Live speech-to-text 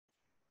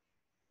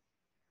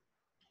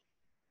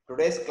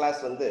Today's class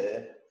வந்து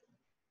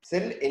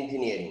cell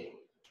engineering,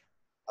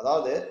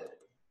 அதாவது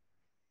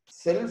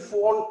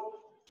cellphone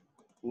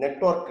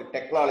network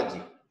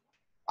technology,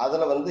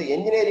 அதுல வந்து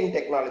என்ஜினியரிங்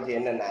டெக்னாலஜி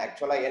என்னென்ன,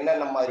 ஆக்சுவலா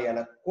என்னென்ன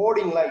மாதிரியான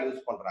கோடிங்லாம்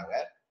யூஸ் பண்றாங்க,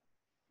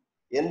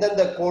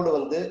 எந்தெந்த கோடு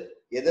வந்து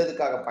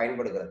எதுக்காக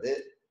பயன்படுகிறது,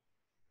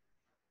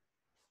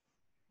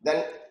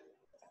 தென்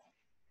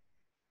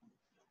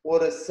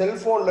ஒரு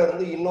செல்போன்ல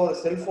இருந்து இன்னொரு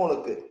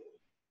செல்போனுக்கு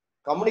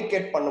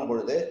கம்யூனிகேட் பண்ணும்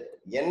பொழுது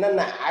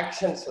என்னென்ன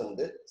ஆக்ஷன்ஸ்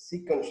வந்து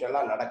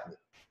சீக்வென்ஷியலா நடக்குது,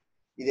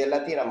 இது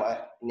எல்லாத்தையும் நம்ம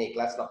இன்னைக்கு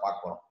கிளாஸ்ல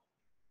பார்ப்போம்.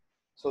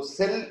 So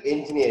sell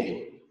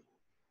engineering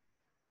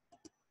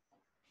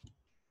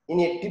in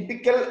a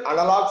typical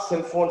analog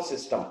cell phone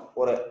system,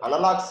 ஒரு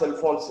analog cell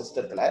phone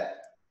systemத்துல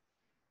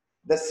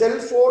the cell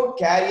phone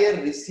carrier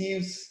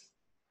receives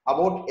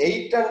about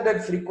 800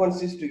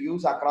 frequencies to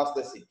use across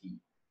the city.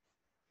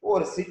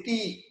 ஒரு சிட்டி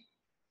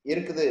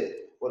இருக்குது,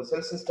 ஒரு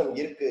செல் சிஸ்டம்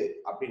இருக்கு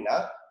அப்படின்னா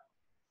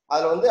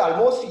அதுல வந்து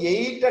ஆல்மோஸ்ட்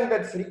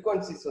 800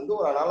 frequencies வந்து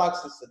ஒரு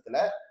அனலாக் சிஸ்டத்துல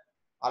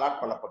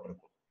அலாட்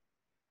பண்ணப்பட்டிருக்கும்.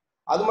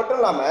 அது மட்டும்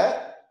இல்லாம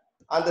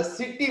அந்த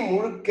சிட்டி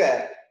முழுக்க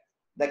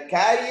the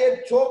carrier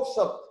chokes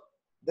up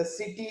the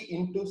city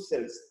into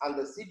cells. அந்த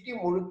சிட்டி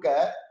முழுக்க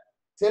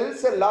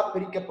செல்ஸ் எல்லாம்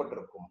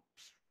பிரிக்கப்பட்டிருக்கும்.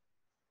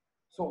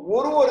 ஸோ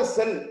ஒரு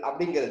செல்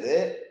அப்படிங்கிறது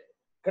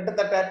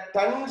கிட்டத்தட்ட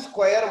 10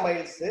 ஸ்கொயர்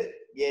மைல்ஸ்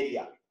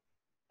ஏரியா,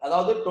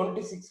 அதாவது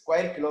 26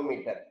 ஸ்கொயர்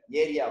கிலோமீட்டர்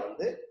ஏரியா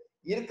வந்து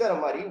இருக்கிற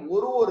மாதிரி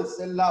ஒரு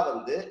செல்லா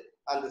வந்து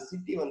அந்த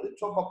சிட்டி வந்து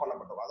சோப்பப்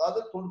பண்ணப்பட்டிருக்கும்,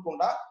 அதாவது துண்டு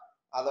துண்டா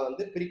அதை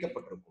வந்து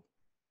பிரிக்கப்பட்டிருக்கும்.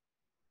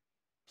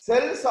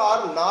 Cells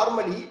R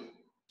normally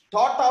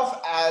thought of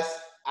as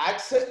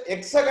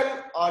hexagon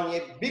on a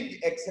big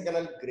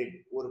hexagonal grid.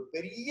 ஒரு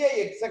பெரிய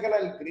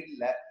hexagonal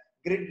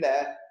gridல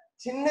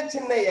சின்ன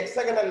சின்ன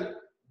hexagonal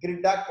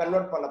gridா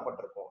கன்வெர்ட்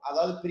பண்ணப்பட்டிருக்கும்,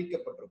 அதாவது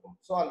பிரிக்கப்பட்டிருக்கும்.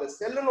 சோ அந்த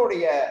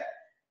செல்லுடைய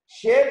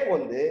ஷேப்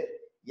வந்து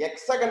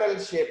hexagonal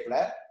ஷேப்ல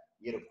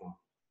இருக்கும்.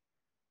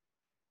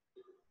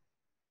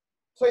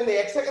 சோ இந்த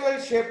hexagonal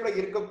ஷேப்ல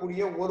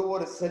இருக்கக்கூடிய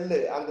ஒரு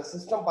செல்லு அந்த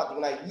சிஸ்டம்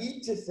பாத்தீங்கன்னா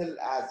ஈச் செல்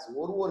ஆஸ்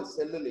ஒரு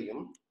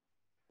செல்லுலயும்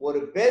ஒரு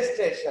base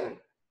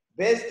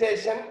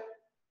station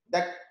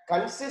that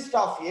consist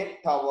of a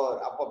tower.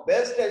 அப்ப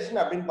பேஸ் ஸ்டேஷன்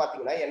அப்படின்னு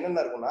பாத்தீங்கன்னா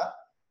என்னென்ன இருக்கும்னா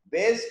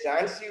base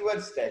transceiver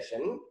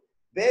station,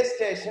 base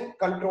station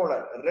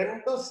controller,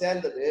 ரெண்டும்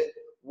சேர்ந்தது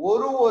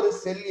ஒரு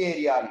செல்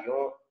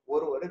ஏரியாலையும்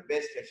ஒரு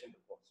பேஸ் ஸ்டேஷன்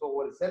இருக்கும். ஸோ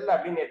ஒரு செல்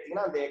அப்படின்னு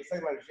எடுத்தீங்கன்னா அந்த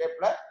ஹெக்ஸாகனல்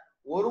ஷேப்ல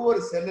ஒரு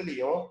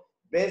செல்லுலயும்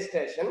பேஸ்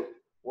ஸ்டேஷன்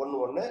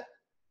ஒன்னு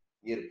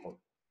இருக்கும்.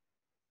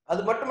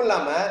 அது மட்டும்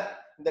இல்லாம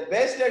இந்த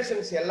பேஸ்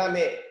ஸ்டேஷன்ஸ்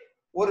எல்லாமே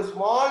ஒரு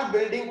small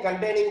building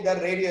containing the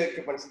radio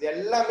equipments, இது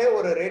எல்லாமே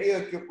ஒரு ரேடியோ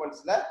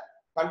எக்யூப்மெண்ட்ஸ்ல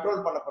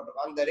கண்ட்ரோல்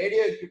பண்ணப்பட்டிருக்கும். அந்த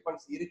ரேடியோ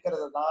எக்யூப்மெண்ட்ஸ்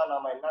இருக்கிறது தான்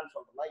நாம என்னன்னு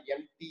சொல்றோம்னா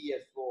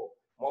MTSO,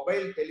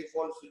 மொபைல்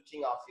டெலிபோன்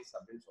சுவிட்சிங் ஆஃபீஸ்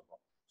அப்படின்னு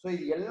சொல்றோம். ஸோ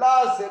இது எல்லா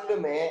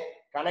செல்லுமே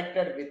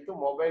கனெக்டட் வித்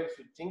மொபைல்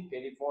சுவிட்சிங்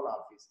டெலிபோன்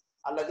ஆஃபீஸ்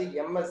அல்லது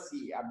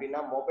MSC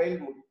அப்படின்னா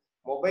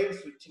மொபைல்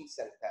சுவிட்சிங்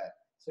சென்டர்.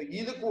 ஸோ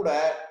இது கூட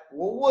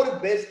ஒவ்வொரு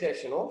பேஸ்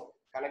ஸ்டேஷனும்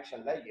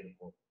கனெக்ஷன்ல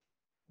இருக்கும்.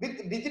 With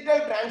digital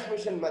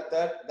transmission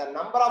method, the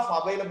number of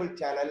available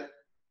channel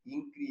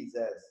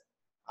increases.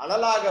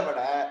 அனலாக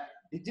விட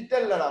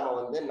டிஜிட்டல்ல நாம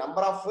வந்து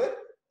நம்பர் ஆஃப்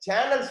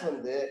சேனல்ஸ்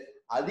வந்து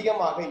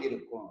அதிகமாக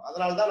இருக்கும்.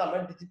 அதனாலதான்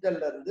நம்ம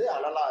டிஜிட்டல்ல இருந்து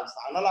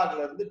அனலாக்ல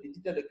இருந்து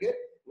டிஜிட்டலுக்கு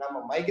நம்ம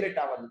மைக்ரேட்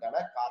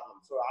ஆகிறதுக்கான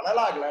காரணம். ஸோ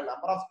அனலாக்ல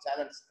நம்பர் ஆஃப்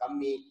சேனல்ஸ்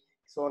கம்மி,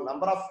 ஸோ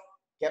நம்பர் ஆஃப்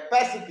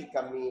கெப்பாசிட்டி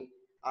கம்மி,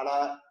 ஆனா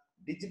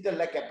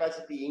டிஜிட்டல்ல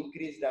capacity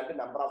increased and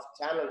number of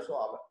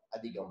சேனல்ஸும்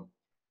அதிகம்.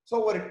 ஸோ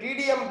ஒரு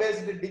TDM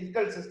பேஸ்டு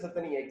டிஜிட்டல்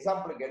சிஸ்டத்தை நீங்க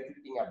எக்ஸாம்பிளுக்கு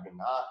எடுத்துக்கிட்டீங்க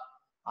அப்படின்னா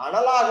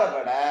அனலாக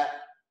விட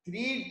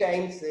 3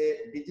 times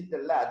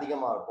டிஜிட்டல்ல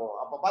அதிகமா இருக்கும்.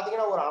 அப்ப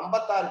பாத்தீங்கன்னா ஒரு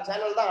 56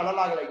 சேனல் தான்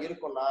அனலாக்ல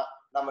இருக்கும்னா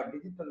நம்ம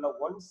டிஜிட்டல்ல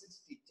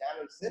 160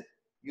 சேனல்ஸ்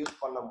யூஸ்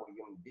பண்ண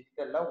முடியும்,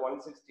 டிஜிட்டல்ல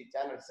 160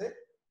 சேனல்ஸ்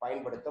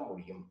பயன்படுத்த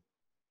முடியும்.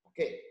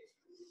 Okay,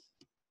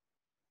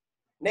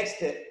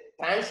 next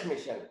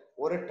transmission.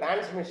 ஒரு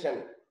டிரான்ஸ்மிஷன்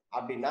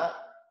அப்படின்னா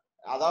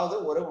அதாவது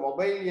ஒரு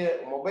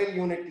மொபைல்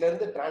யூனிட்ல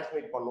இருந்து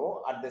டிரான்ஸ்மிட் பண்ணுவோம்,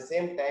 at the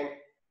same time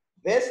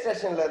base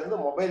ஸ்டேஷன்ல இருந்து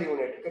மொபைல்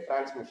யூனிட்டுக்கு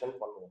டிரான்ஸ்மிஷன்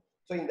பண்ணுவோம்.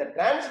 ஸோ இந்த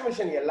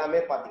டிரான்ஸ்மிஷன் எல்லாமே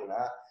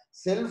பாத்தீங்கன்னா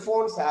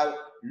cell phones have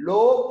low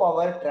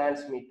power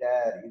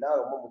transmitter. இதான்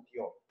ரொம்ப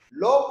முக்கியம்,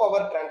 லோ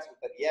பவர்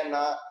டிரான்ஸ்மிட்டர்.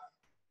 ஏன்னா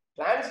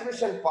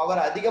டிரான்ஸ்மிஷன்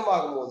பவர்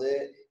அதிகமாகும் போது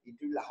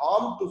it will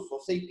harm to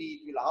society,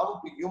 it will harm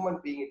to human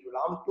being, it will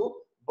harm to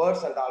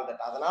birds and all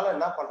that. அதனால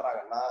என்ன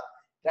பண்றாங்கன்னா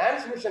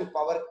டிரான்ஸ்மிஷன்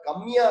பவர்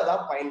கம்மியா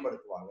தான்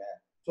பயன்படுத்துவாங்க.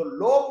 So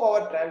low power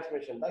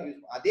transmission தான்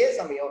யூஸ். அதே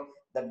சமயம்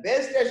the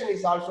base station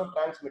is also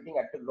transmitting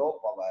at low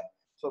power.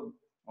 So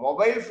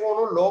mobile phone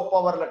low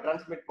power ல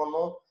transmit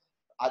பண்ணும்,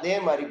 அதே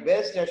மாதிரி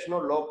base station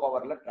low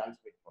power ல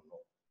transmit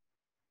பண்ணும்.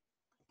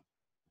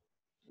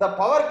 The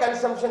power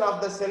consumption of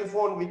the cell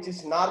phone which is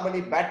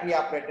normally battery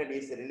operated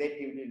is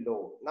relatively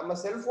low. நம்ம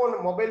cellphone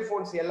mobile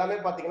phones எல்லாமே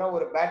பாத்தீங்கன்னா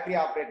ஒரு பேட்டரி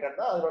ஆப்ரேட்டர்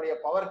தான், அதனுடைய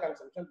பவர்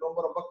கன்சம்ஷன்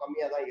ரொம்ப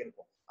கம்மியா தான்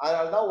இருக்கும்.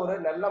 அதனாலதான் ஒரு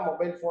நல்ல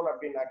மொபைல் போன்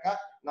அப்படின்னாக்கா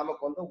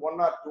நமக்கு வந்து 1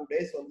 or 2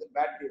 days வந்து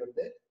பேட்டரி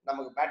வந்து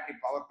நமக்கு பேட்டரி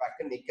பவர்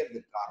பேக்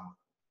நிக்கிறதுக்கு காரணம்.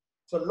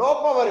 So low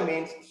power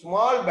means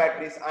small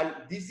batteries, and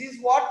this is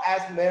what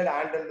has made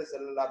handheld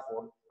cellular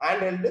phone,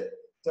 handheld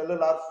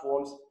cellular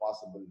phones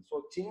possible. So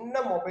சின்ன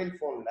மொபைல்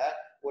போன்ல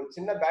ஒரு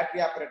சின்ன பேட்டரி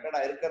ஆபரேட்டடா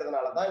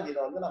இருக்கிறதுனால தான் இதை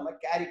வந்து நம்ம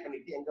கேரி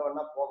பண்ணிட்டு எங்க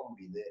வேணா போக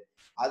முடியுது.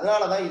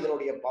 அதனால தான்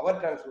இதனுடைய பவர்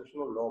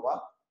டிரான்ஸ்மிஷனும் லோவா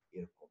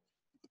இருக்கும்.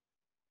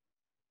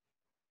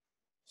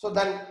 So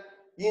then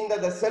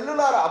the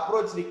cellular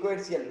approach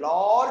requires a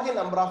large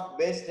number of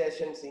base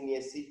stations in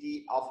a city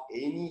of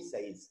any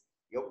size.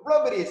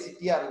 எவ்வளவு பெரிய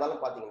சிட்டியா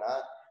இருந்தாலும் பாத்தீங்கன்னா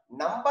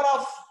நம்பர்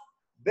ஆஃப்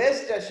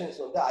பேஸ் ஸ்டேஷன்ஸ்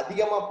வந்து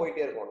அதிகமா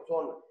போயிட்டே இருக்கும். ஸோ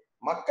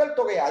மக்கள்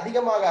தொகை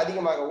அதிகமாக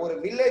அதிகமாக ஒரு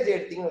வில்லேஜ்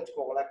எடுத்தீங்கன்னு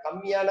வச்சுக்கோங்களேன்,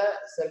 கம்மியான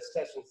செல்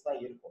ஸ்டேஷன்ஸ்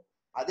தான் இருக்கும்.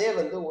 அதே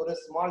வந்து ஒரு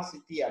ஸ்மால்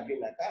சிட்டி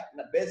அப்படின்னாக்கா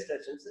இந்த பேஸ்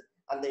ஸ்டேஷன்ஸ்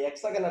அந்த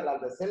எக்ஸகனல்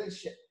அந்த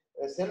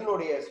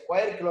செல்லுடைய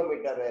ஸ்கொயர்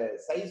கிலோமீட்டர்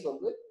சைஸ்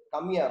வந்து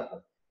கம்மியா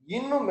இருக்கும்.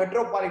 இன்னும்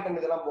மெட்ரோபாலிட்டன்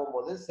இதெல்லாம்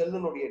போகும்போது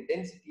செல்லுடைய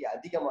டென்சிட்டி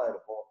அதிகமா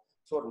இருக்கும்.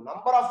 ஸோ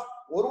நம்பர் ஆஃப்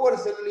ஒரு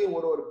செல்லுலையும்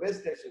ஒரு பேஸ்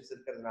ஸ்டேஷன்ஸ்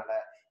இருக்கிறதுனால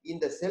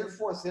இந்த செல்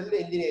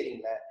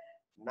இன்ஜினியரிங்ல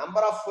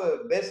நம்பர் ஆஃப்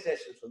பேஸ்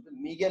ஸ்டேஷன்ஸ் வந்து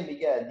மிக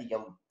மிக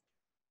அதிகம்.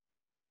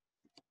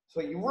 ஸோ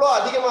இவ்வளோ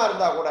அதிகமா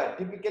இருந்தா கூட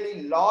typically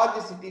large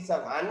cities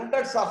of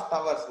hundreds of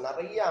towers,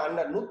 நிறைய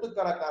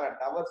நூற்றுக்கணக்கான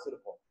டவர்ஸ்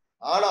இருக்கும்.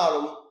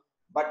 ஆனாலும்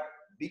but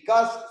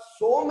because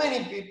so many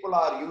people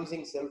are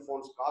using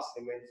cell phones, cost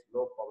remains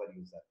low power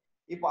user.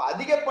 இப்போ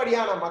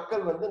அதிகப்படியான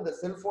மக்கள் வந்து இந்த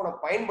செல்போனை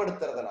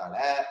பயன்படுத்துறதுனால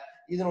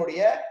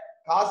இதனுடைய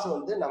காசு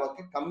வந்து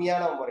நமக்கு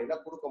கம்மியான முறையில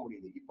கொடுக்க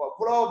முடியுது. இப்போ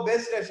இவ்வளவு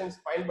பேஸ் ஸ்டேஷன்ஸ்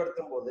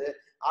பயன்படுத்தும் போது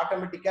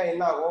ஆட்டோமேட்டிக்கா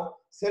என்ன ஆகும்,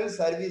 செல்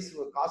சர்வீஸ்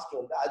காஸ்ட்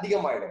வந்து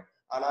அதிகமாயிடும்.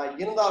 ஆனா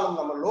இருந்தாலும்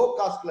நம்ம லோ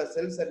காஸ்ட்ல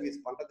செல் சர்வீஸ்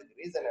பண்றதுக்கு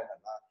ரீசன்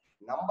என்னன்னா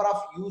நம்பர்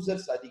ஆஃப்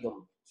யூசர்ஸ் அதிகம்.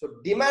 ஸோ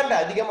டிமாண்ட்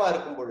அதிகமா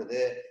இருக்கும் பொழுது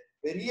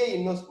பெரிய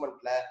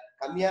இன்வெஸ்ட்மெண்ட்ல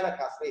கம்மியான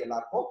காஸ்ட்ல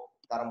எல்லாருக்கும்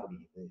தர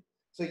முடியுது.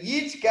 So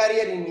each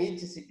carrier in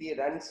each city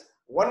runs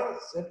one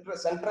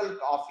central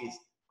office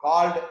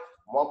called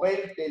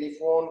mobile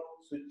telephone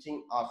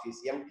சுவிட்சிங் ஆஃபீஸ்,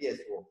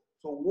 MTSO.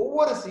 ஸோ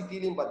ஒவ்வொரு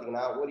சிட்டிலையும்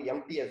பாத்தீங்கன்னா ஒரு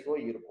MTSO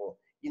இருக்கும்.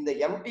 இந்த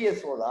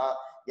MTSO தான்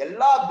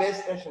எல்லா பேஸ்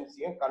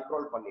ஸ்டேஷன்ஸையும்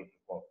கண்ட்ரோல் பண்ணிட்டு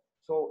இருக்கோம்.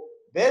 ஸோ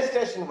பேஸ்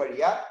ஸ்டேஷன்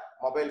வழியா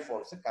மொபைல்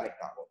போன்ஸ்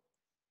கனெக்ட் ஆகும்.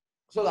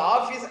 So the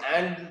office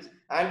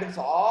handles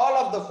all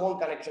of the phone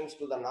connections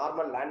to the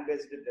normal land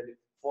based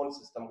telephone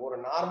system. ஒரு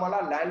நார்மலா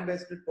land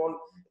based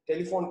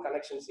டெலிஃபோன்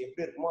கனெக்ஷன்ஸ்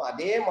எப்படி இருக்குமோ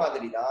அதே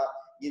மாதிரி தான்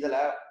இதுல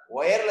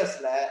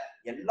ஒயர்லெஸ்ல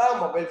எல்லா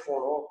மொபைல்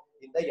போனும்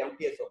இந்த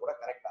MTSO கூட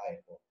கனெக்ட்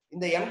ஆயிருக்கும்.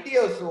 இந்த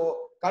MTSO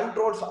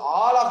controls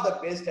all of the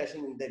base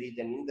station in the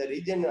region. இந்த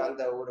ரீஜன்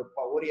அந்த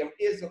ஒரு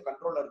MTSO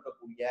கண்ட்ரோல்ல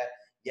இருக்கக்கூடிய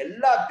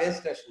எல்லா பேஸ்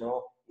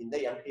ஸ்டேஷனும் இந்த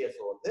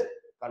MTSO வந்து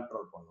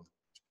கண்ட்ரோல் பண்ணும்.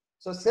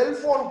 ஸோ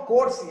செல்போன்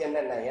கோட்ஸ்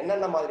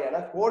என்னென்ன மாதிரியான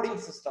கோடிங்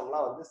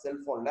சிஸ்டம்லாம் வந்து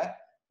செல்போன்ல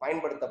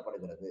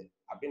பயன்படுத்தப்படுகிறது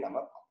அப்படின்னு நம்ம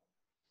பார்ப்போம்.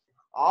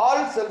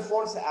 All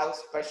cell phones have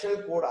special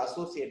code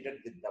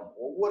associated with them.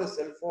 ஒவ்வொரு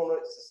செல்போன்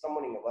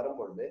சிஸ்டமும் நீங்க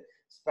வரும்பொழுது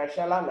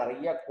ஸ்பெஷலா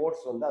நிறைய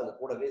கோட்ஸ் வந்து அது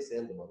கூடவே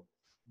சேர்ந்து வரும்.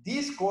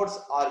 These codes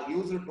are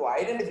used to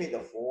identify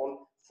the phone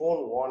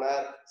owner,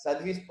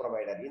 service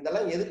provider.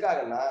 இதெல்லாம்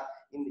எதுக்காகனா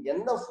இந்த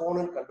எந்த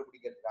போனுன்னு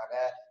கண்டுபிடிக்கிறதுக்காக,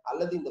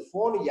 அல்லது இந்த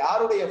போன்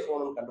யாருடைய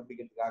போனுன்னு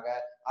கண்டுபிடிக்கிறதுக்காக,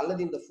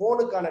 அல்லது இந்த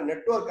போனுக்கான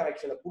நெட்வொர்க்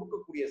கனெக்ஷனை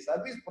கொடுக்கக்கூடிய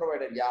சர்வீஸ்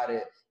ப்ரொவைடர் யாரு,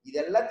 இது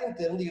எல்லாத்தையும்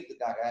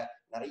தெரிஞ்சுக்கிறதுக்காக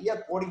நிறைய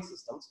கோடிங்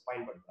சிஸ்டம்ஸ்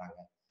பயன்படுத்துறாங்க.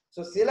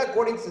 ஸோ சில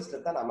கோடிங்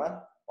சிஸ்டத்தை நாம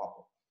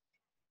பார்ப்போம்.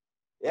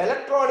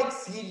 Electronic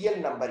serial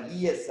number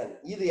ESN.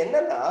 இது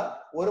என்னன்னா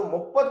ஒரு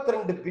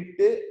 32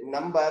 bit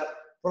number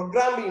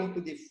programmed into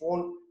the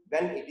phone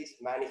when it is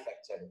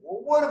manufactured.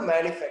 ஒவ்வொரு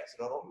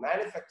மேனுஃபேக்சரரும்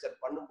மேனுஃபேக்சர்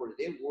பண்ணும்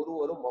பொழுதே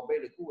ஒரு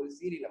மொபைலுக்கு ஒரு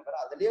சீரியல் நம்பர்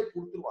அதிலேயே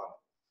கொடுத்துருவாங்க.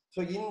 ஸோ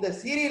இந்த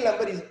serial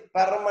number is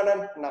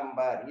permanent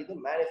number, இது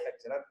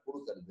மேனுஃபேக்சரர்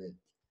கொடுக்கிறது.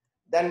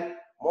 தென்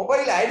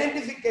மொபைல்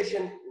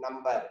ஐடென்டிஃபிகேஷன்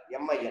நம்பர்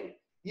MIN,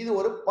 இது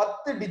ஒரு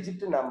 10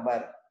 digit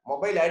number.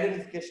 Mobile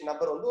identification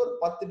number வந்து ஒரு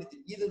 10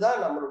 டிஜிட். இதுதான்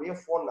நம்மளுடைய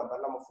போன்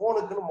நம்பர். நம்ம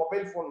போனுக்குன்னு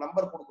மொபைல் போன்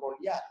நம்பர் கொடுக்குறோம்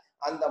இல்லையா,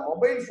 அந்த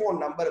மொபைல்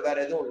போன் நம்பர் வேற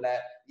எதுவும் இல்லை,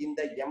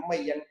 இந்த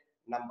MIN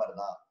நம்பர்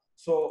தான்.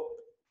 ஸோ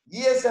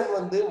ESN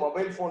வந்து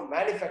மொபைல் போன்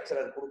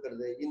மேனுஃபேக்சரர்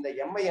கொடுக்கிறது. இந்த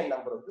MIN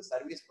நம்பர் வந்து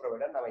சர்வீஸ்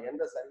ப்ரொவைடர் நம்ம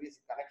எந்த சர்வீஸ்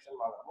கனெக்ஷன்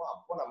வாங்குறோமோ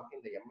அப்போ நமக்கு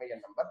இந்த MIN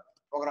நம்பர்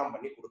ப்ரோக்ராம்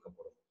பண்ணி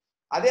கொடுக்கப்படும்.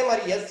 அதே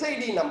மாதிரி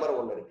SID நம்பர்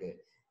ஒன்று இருக்கு,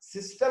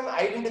 சிஸ்டம்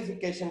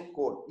ஐடென்டிஃபிகேஷன்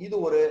கோட். இது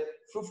ஒரு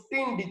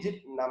 15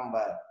 digit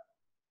number.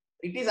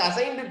 It is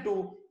assigned to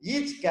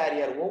each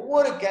carrier.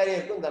 ஒவ்வொரு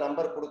கேரியருக்கும் இந்த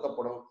நம்பர்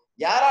கொடுக்கப்படும்.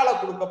 யாரால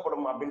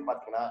கொடுக்கப்படும் அப்படின்னு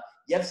பாத்தீங்கன்னா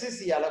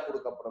FCC-யால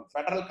கொடுக்கப்படும்,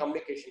 ஃபெடரல்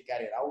கம்யூனிகேஷன்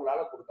கேரியர்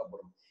அவங்களால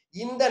கொடுக்கப்படும்.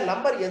 இந்த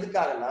நம்பர்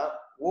எதுக்காகனா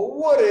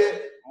ஒவ்வொரு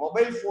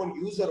மொபைல் போன்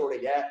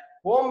யூசருடைய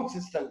ஹோம்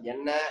சிஸ்டம்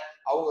என்ன,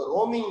 அவங்க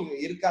ரோமிங்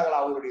இருக்காங்களா,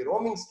 அவங்களுடைய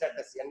ரோமிங்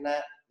ஸ்டேட்டஸ் என்ன,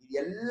 இது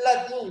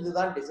எல்லாத்தையும்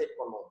இதுதான் டிசைட்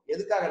பண்ணும்.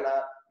 எதுக்காகனா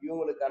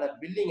இவங்களுக்கான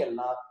பில்லிங்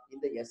எல்லாம்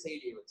இந்த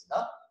SID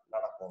வச்சுதான்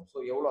நடக்கும். ஸோ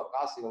எவ்வளவு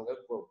காசு இவங்க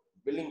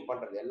பில்லிங்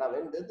பண்றது எல்லாமே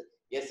இந்த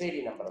SID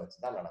நம்பரை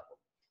வச்சுதான்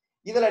நடக்கும்.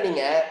 இதுல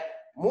நீங்க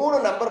 3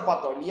 நம்பர்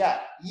பார்த்தோம் இல்லையா.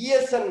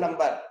 ESN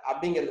நம்பர்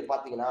அப்படிங்கிறது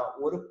பாத்தீங்கன்னா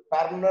ஒரு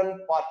permanent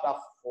part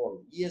of phone.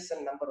 ESN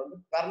number வந்து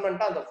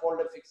பெர்மனண்டா அந்த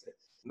போன்ல பிக்ஸ்டு.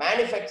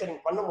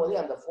 மேனுஃபேக்சரிங் பண்ணும்போது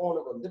அந்த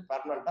போனுக்கு வந்து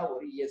பெர்மனண்டா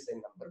ஒரு ESN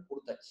நம்பர்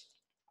கொடுத்தாச்சு,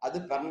 அது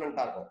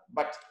பெர்மனண்டா இருக்கும்.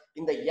 பட்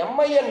இந்த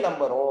MIN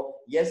நம்பரும்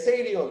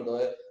SID வந்து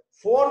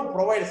போன்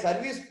ப்ரொவைடர்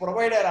சர்வீஸ்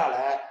ப்ரொவைடரால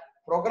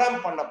ப்ரோக்ராம்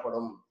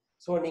பண்ணப்படும்.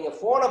 ஸோ நீங்க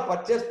போனை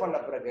பர்ச்சேஸ் பண்ண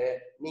பிறகு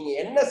நீங்க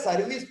என்ன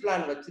சர்வீஸ்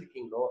பிளான்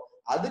வச்சிருக்கீங்களோ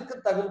அதுக்கு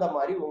தகுந்த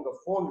மாதிரி உங்க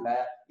போன்ல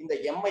இந்த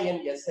MIN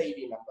SID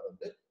நம்பர்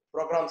வந்து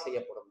ப்ரோக்ராம்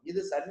செய்யப்படும். இது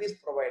சர்வீஸ்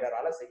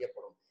ப்ரொவைடரால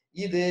செய்யப்படும்.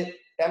 இது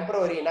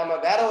டெம்பரவரி. நம்ம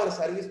வேற ஒரு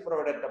சர்வீஸ்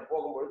ப்ரொவைடர்கிட்ட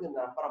போகும்பொழுது இந்த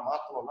நம்பரை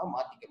மாத்தணும்னா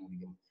மாத்திக்க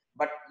முடியும்.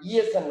 பட்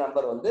ESN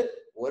நம்பர் வந்து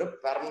ஒரு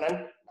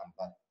permanent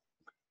number.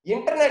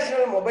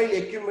 International mobile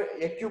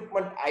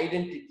equipment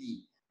identity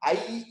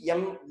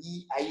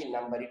IMEI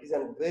number. It is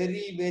a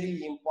very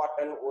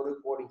important ஒரு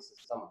கோடிங்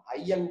சிஸ்டம்.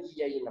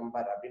 IMEI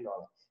நம்பர்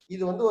அப்படின்னுவாங்க.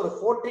 இது வந்து ஒரு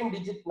 14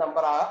 டிஜிட்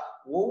நம்பரா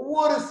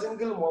ஒவ்வொரு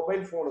சிங்கிள்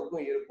மொபைல்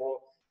போனுக்கும் இருக்கும்.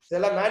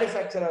 சில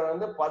மேனுஃபேக்சரர்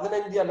வந்து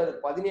 15 அல்லது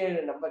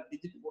 17 நம்பர்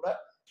டிஜிட் கூட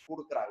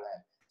கொடுக்குறாங்க.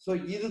 ஸோ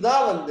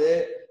இதுதான் வந்து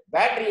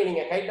பேட்டரியை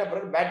நீங்க கைட்ட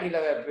பிறகு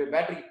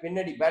பேட்டரிக்கு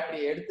பின்னாடி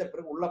பேட்டரியை எடுத்த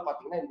பிறகு உள்ள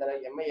பாத்தீங்கன்னா இந்த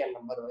MIN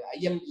நம்பர்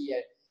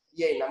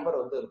IMEI நம்பர்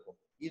வந்து இருக்கும்.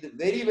 இது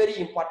வெரி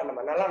இம்பார்ட்டன்ட்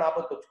நம்பர். நல்லா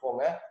ஞாபகம்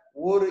வச்சுக்கோங்க.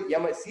 ஒரு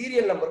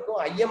சீரியல் நம்பருக்கும்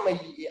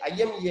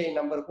IMEI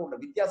நம்பருக்கும் உள்ள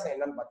வித்தியாசம்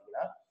என்னன்னு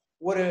பாத்தீங்கன்னா,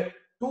 ஒரு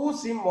 2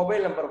 சிம்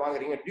மொபைல் நம்பர்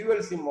வாங்குறீங்க,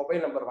 டியூவல் சிம்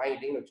மொபைல் நம்பர்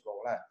வாங்கிட்டீங்கன்னு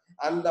வச்சுக்கோங்களேன்.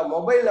 அந்த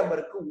மொபைல்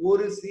நம்பருக்கு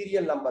ஒரு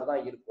சீரியல் நம்பர்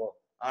தான் இருக்கும்.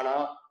 ஆனா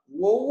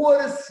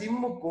ஒவ்வொரு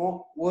சிம்முக்கும்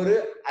ஒரு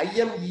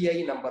IMEI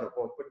நம்பர்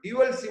இருக்கும். இப்போ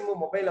டியூவல் சிம்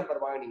மொபைல்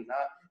நம்பர்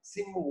வாங்கினீங்கன்னா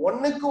சிம்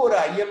 1க்கு ஒரு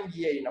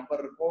IMEI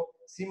நம்பர் இருக்கும்,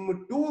 சிம்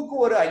 2க்கு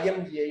ஒரு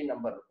IMEI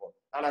நம்பர் இருக்கும்.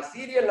 ஆனா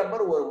சீரியல்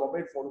நம்பர் ஒரு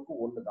மொபைல் போனுக்கு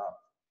ஒன்று தான்.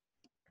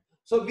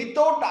 So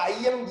without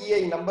IMEI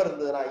number,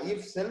 if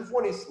cell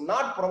phone is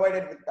not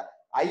provided with the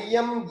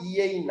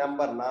IMEI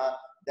number,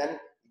 then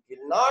it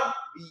will not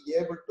be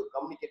able to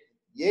communicate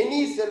with any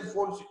cell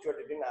phone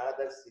situated in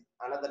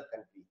another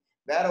country.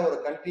 வேற ஒரு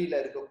கண்ட்ரியில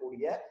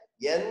இருக்கக்கூடிய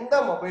எந்த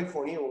mobile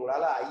போனையும்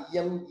உங்களால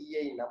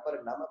IMEI number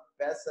இல்லாம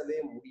பேசவே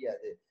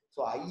முடியாது.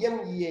 So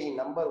IMEI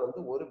number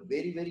வந்து ஒரு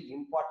very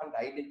important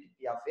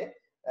identity of A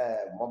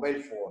mobile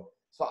phone.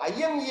 So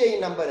IMEI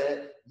number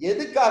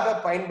எதுக்காக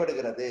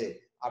பயன்படுகிறது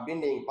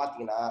அப்படின்னு நீங்க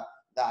பாத்தீங்கன்னா,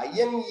 the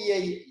IMEI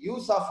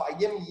use of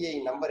IMEI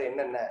number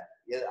என்னென்ன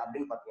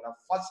அப்படின்னு பாத்தீங்கன்னா,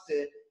 first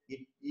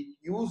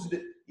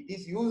it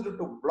is used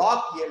to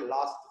block a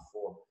lost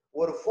phone.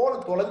 ஒரு போன்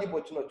தொலைஞ்சு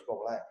போச்சுன்னு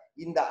வச்சுக்கோங்களேன்,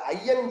 இந்த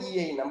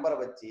IMEI நம்பரை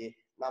வச்சு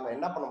நாம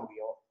என்ன பண்ண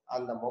முடியும்,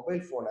 அந்த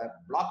மொபைல் போனை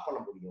பிளாக் பண்ண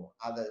முடியும்.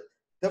 அது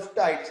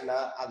தெஃப்ட் ஆயிடுச்சுன்னா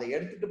அதை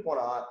எடுத்துட்டு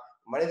போனா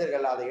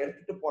மனிதர்கள் அதை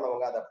எடுத்துட்டு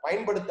போனவங்க அதை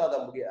பயன்படுத்தாத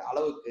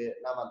அளவுக்கு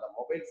நாம அந்த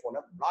மொபைல் போனை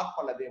பிளாக்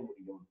பண்ணவே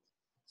முடியும்.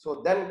 ஸோ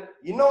தென்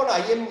இன்னொன்று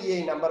IMEI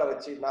நம்பரை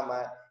வச்சு நாம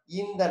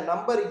இந்த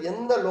நம்பர்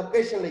எந்த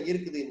லொகேஷன்ல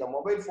இருக்குது, இந்த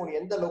மொபைல் போன்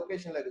எந்த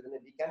லொகேஷன்ல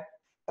இருக்குதுன்னு we can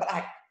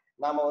track.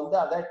 நாம வந்து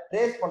அதை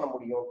ட்ரேஸ் பண்ண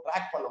முடியும்,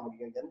 ட்ராக் பண்ண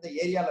முடியும், எந்த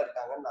ஏரியால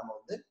இருக்காங்கன்னு நாம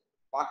வந்து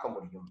பார்க்க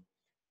முடியும்.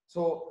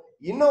 ஸோ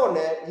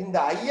இன்னொன்னு, இந்த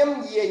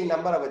IMEI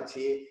நம்பரை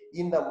வச்சு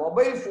இந்த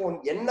மொபைல் போன்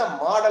என்ன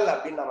மாடல்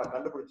அப்படின்னு நம்ம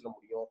கண்டுபிடிச்சிட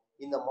முடியும்,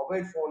 இந்த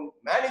மொபைல் போன்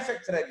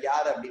மேனுஃபேக்சரர்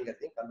யார்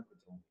அப்படிங்கிறதையும்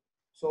கண்டுபிடிச்சிட முடியும்.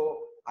 ஸோ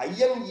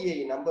IMEI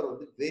நம்பர்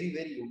வந்து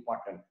வெரி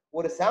இம்பார்ட்டன்ட்.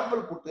 ஒரு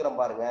சாம்பிள் கொடுத்துக்கிறேன்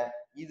பாருங்க.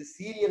 இது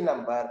சீரியல்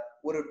நம்பர்.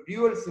 ஒரு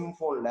டியூவல் சிம்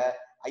போன்ல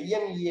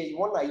IMEI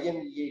 1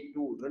 IMEI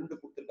 2 ரெண்டு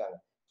கொடுத்துருக்காங்க.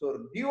 ஸோ ஒரு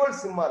டியூவல்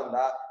சிம்மா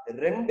இருந்தா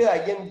 2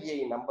 IMEI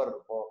நம்பர்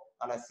இருக்கும்,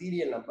 ஆனா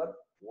சீரியல் நம்பர்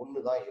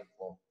 1 தான்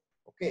இருக்கும்.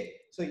 ஓகே,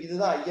 ஸோ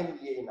இதுதான்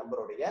IMEI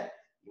நம்பருடைய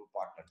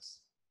இம்பார்ட்டன்ஸ்.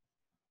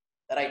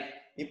 ரைட்.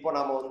 இப்போ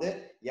நாம வந்து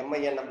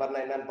MIN நம்பர்னா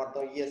என்னன்னு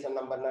பார்த்தோம், ESN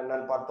நம்பர்னா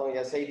என்னன்னு பார்த்தோம்,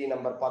 SID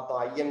நம்பர் பார்த்தோம்,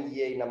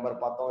 IMEI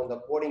நம்பர் பார்த்தோம். இந்த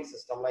கோடிங்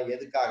சிஸ்டம்லாம்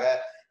எதுக்காக,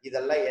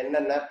 இதெல்லாம்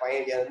என்னென்ன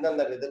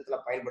எந்தெந்த விதத்துல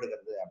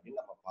பயன்படுகிறது அப்படின்னு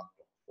நம்ம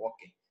பார்த்தோம்.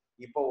 ஓகே,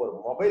 இப்போ ஒரு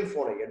மொபைல்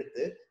போனை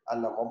எடுத்து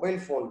அந்த மொபைல்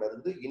போன்ல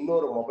இருந்து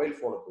இன்னொரு மொபைல்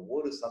போனுக்கு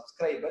ஒரு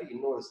சப்ஸ்கிரைபர்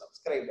இன்னொரு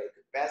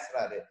சப்ஸ்கிரைபருக்கு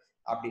பேசுறாரு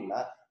அப்படின்னா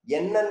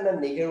என்னென்ன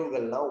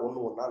நிகழ்வுகள்லாம்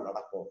ஒண்ணா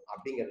நடக்கும்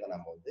அப்படிங்கிறத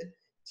நம்ம வந்து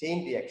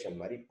செயின் ரியாக்ஷன்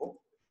மாதிரி இப்போ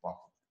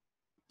பார்ப்போம்.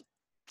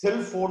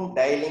 Cellphone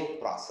dialling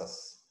process.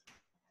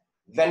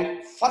 when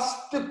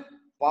first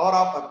power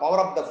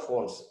up the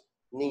phones,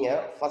 நீங்க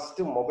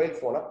ஃபர்ஸ்ட் மொபைல்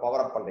போனை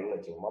பவர் அப் பண்றீங்கன்னு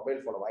வச்சுக்கோங்க.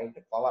 மொபைல் போனை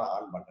வாங்கிட்டு பவர்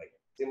ஆன் பண்றீங்க,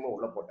 சிம்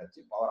உள்ள போட்டாச்சு,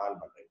 பவர் ஆன்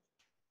பண்றீங்க.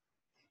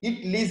 it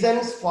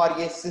listens for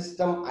a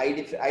system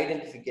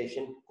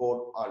identification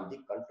code on the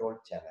control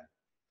channel.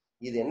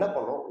 இது என்ன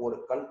பண்ணும், ஒரு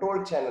கண்ட்ரோல்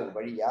சேனல்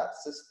வழியா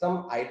சிஸ்டம்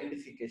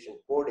ஐடென்டிஃபிகேஷன்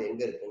கோடு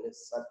எங்க இருக்குன்னு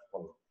சர்ச்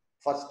பண்ணும்.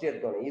 ஃபர்ஸ்ட்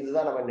எடுத்தோம்,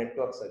 இதுதான் நம்ம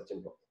நெட்வொர்க்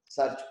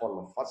சர்ச்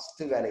பண்ணும்.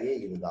 ஃபர்ஸ்ட் வேலையே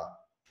இதுதான்.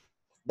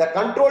 The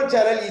control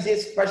channel is a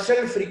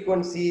special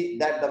frequency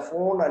that the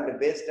phone and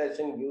base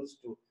station use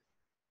to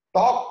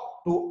talk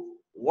to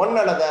one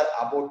another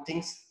about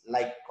things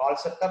like call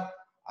setup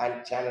and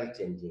channel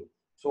changing.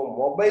 So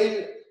mobile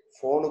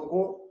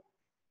போனுக்கும்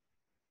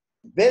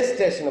base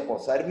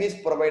ஸ்டேஷனுக்கும் service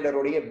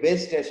ப்ரொவைடருடைய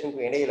base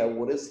ஸ்டேஷனுக்கும் இடையில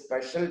ஒரு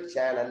special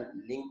channel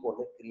link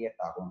ஒன்று create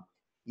ஆகும்.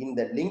 இந்த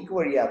link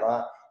வழியா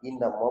தான்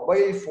இந்த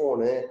mobile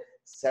phone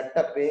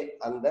செட்டப்பே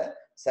அந்த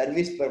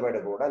service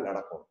ப்ரொவைடரோட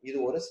நடக்கும். இது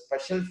ஒரு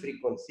ஸ்பெஷல்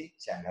ஃப்ரீக்வன்சி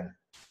சேனல்.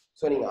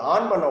 ஸோ நீங்க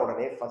ஆன் பண்ண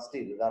உடனே ஃபர்ஸ்ட்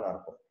இதுதான்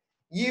நடக்கும்.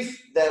 If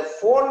the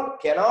phone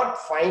cannot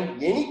find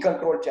any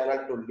control channel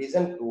to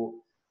listen to,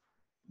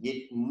 it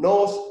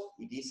knows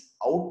it is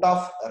out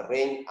of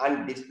range and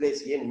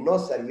displays a no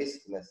service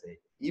message.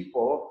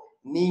 இப்போ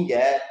நீங்க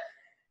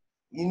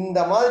இந்த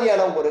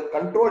மாதிரியான ஒரு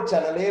கண்ட்ரோல்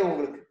சேனலே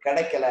உங்களுக்கு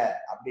கிடைக்கல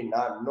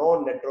அப்படின்னா, no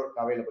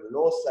network available,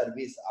 no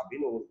service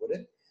அப்படின்னு ஒரு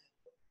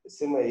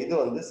சிம் இது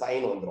வந்து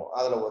சைன் வந்துடும்,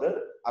 அதுல ஒரு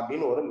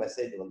அப்படின்னு ஒரு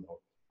மெசேஜ்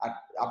வந்துடும்.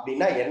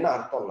 அப்படின்னா என்ன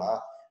அர்த்தம்னா,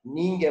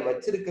 நீங்க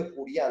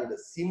வச்சிருக்கக்கூடிய அந்த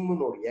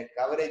சிம்னுடைய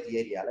கவரேஜ்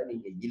ஏரியால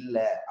நீங்க இல்ல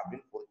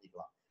அப்படின்னு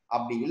புரிஞ்சுக்கலாம்.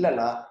 அப்படி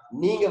இல்லைன்னா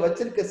நீங்க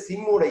வச்சிருக்க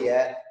சிம்முடைய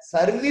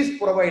சர்வீஸ்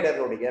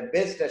ப்ரொவைடருடைய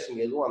பேஸ்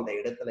ஸ்டேஷன் எதுவும் அந்த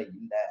இடத்துல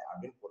இல்லை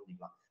அப்படின்னு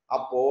புரிஞ்சுக்கலாம்.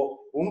 அப்போ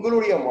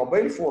உங்களுடைய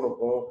மொபைல்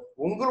போனுக்கும்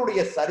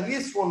உங்களுடைய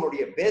சர்வீஸ்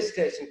போனுடைய பேஸ்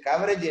ஸ்டேஷன்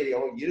கவரேஜ்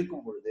ஏரியாவும்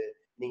இருக்கும் பொழுது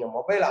நீங்க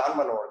மொபைல் ஆன்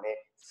பண்ண உடனே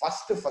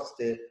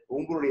ஃபர்ஸ்ட்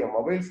உங்களுடைய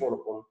மொபைல்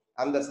போனுக்கும்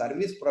அந்த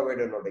சர்வீஸ்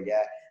ப்ரொவைடருடைய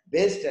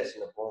பேஸ்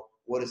ஸ்டேஷனுக்கும்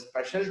ஒரு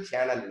ஸ்பெஷல்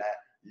சேனல்ல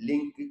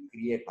லிங்க்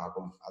கிரியேட்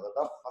ஆகும்.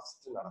 அதுதான்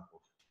ஃபர்ஸ்ட் நடக்கும்.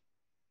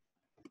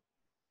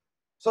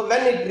 So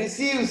when it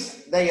receives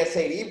the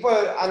SID, இப்போ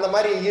அந்த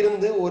மாதிரி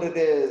இருந்து ஒரு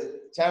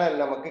சேனல்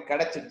நமக்கு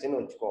கிடைச்சிருச்சுன்னு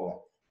வச்சுக்கோங்க.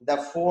 The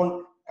phone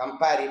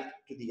compare it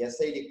to the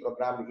SID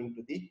program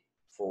into the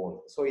phone.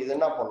 So இது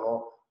என்ன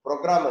பண்ணும்,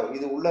 ப்ரோக்ராம்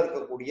இது உள்ள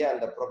இருக்கக்கூடிய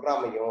அந்த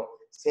ப்ரோக்ராமையும்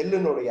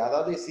செல்லுனுடைய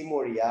அதாவது சிம்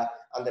வழியா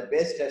அந்த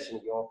பேஸ்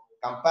ஸ்டேஷனையும்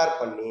கம்பேர்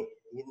பண்ணி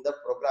இந்த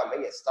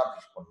ப்ரோக்ராமை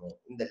எஸ்டாப்ளிஷ் பண்ணும்,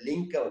 இந்த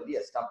லிங்கை வந்து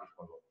எஸ்டாப்ளிஷ்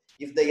பண்ணும்.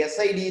 If the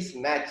SID is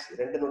matched,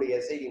 ரெண்டுனுடைய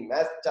SID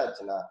match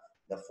ஆச்சுன்னா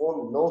the phone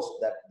knows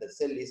that the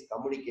cell is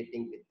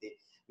communicating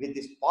with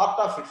this part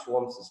of its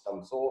home system.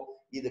 So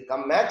இது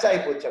மேட்ச் ஆகி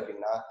போச்சு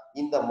அப்படின்னா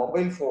இந்த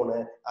மொபைல் போனு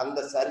அந்த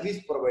சர்வீஸ்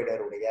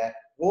ப்ரொவைடருடைய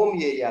ஹோம்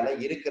ஏரியால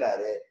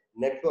இருக்கிறாரு,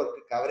 நெட்வொர்க்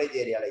கவரேஜ்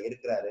ஏரியால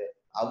இருக்கிறாரு,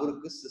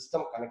 அவருக்கு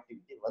சிஸ்டம்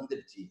கனெக்டிவிட்டி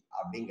வந்துடுச்சு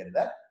அப்படிங்கிறத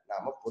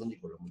நாம புரிஞ்சு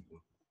கொள்ள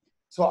முடியும்.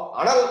 ஸோ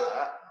ஆனால்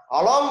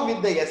along with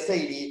the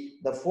SID,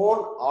 the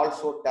phone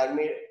also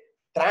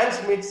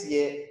transmits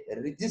a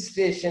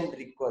registration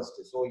request.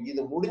 So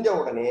இது முடிஞ்ச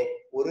உடனே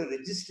ஒரு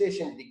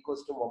ரெஜிஸ்ட்ரேஷன்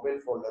ரிக்வெஸ்ட் மொபைல்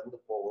போன்ல இருந்து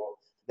போகும்.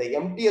 இந்த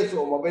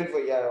MTSO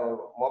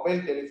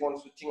மொபைல் டெலிஃபோன்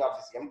ஸ்விட்சிங்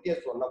ஆஃபீஸ்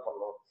MTSO என்ன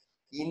பண்ணும்,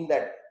 இந்த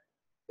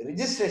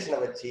ரெஜிஸ்ட்ரேஷனை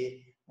வச்சு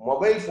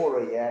மொபைல்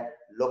போனுடைய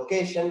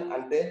லொகேஷன்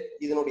அண்ட்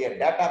இதனுடைய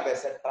டேட்டா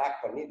பேஸை ட்ராக்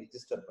பண்ணி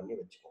ரிஜிஸ்டர் பண்ணி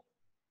வச்சுக்கோம்.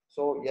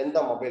 ஸோ எந்த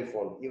மொபைல்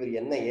போன், இவர்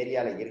என்ன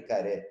ஏரியால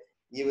இருக்காரு,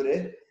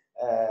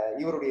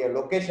 இவருடைய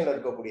லொகேஷன்ல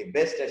இருக்கக்கூடிய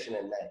பேஸ் ஸ்டேஷன்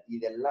என்ன,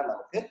 இதெல்லாம்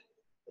நமக்கு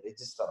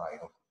ரெஜிஸ்டர்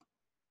ஆயிடும்.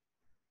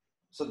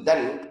 ஸோ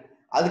தென்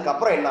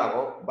அதுக்கப்புறம் என்ன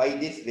ஆகும், by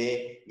this way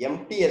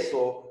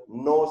MTSO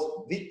knows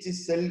which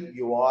cell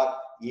you are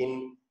in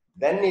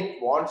when it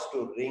wants to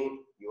ring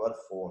your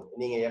phone.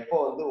 நீங்க எப்போ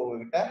வந்து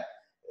உங்ககிட்ட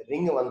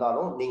ரிங்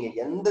வந்தாலும் நீங்க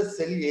எந்த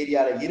செல்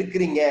ஏரியால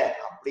இருக்கிறீங்க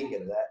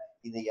அப்படிங்கிறத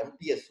இந்த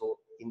MTSO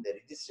இந்த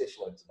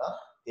ரெஜிஸ்ட்ரேஷன் வச்சுதான்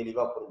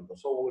தெளிவா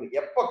புரிஞ்சுக்கும். ஸோ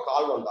உங்களுக்கு எப்போ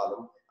கால்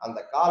வந்தாலும் அந்த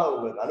காலை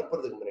உங்களுக்கு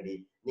அனுப்புறதுக்கு முன்னாடி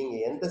நீங்க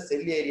எந்த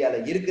செல் ஏரியால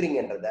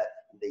இருக்கிறீங்கன்றத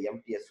இந்த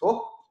MTSO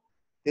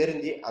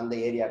தெரிஞ்சு அந்த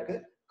ஏரியாவுக்கு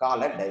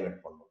காலை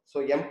டைவர்ட் பண்ணும். So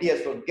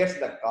MTSO gets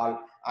the call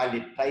and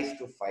it tries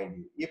to find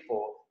you. இப்போ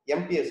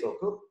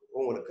MTSOக்கு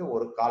உங்களுக்கு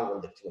ஒரு கால்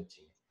வந்துருச்சுன்னு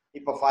வச்சுங்க.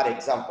 இப்போ ஃபார்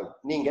எக்ஸாம்பிள்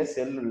நீங்க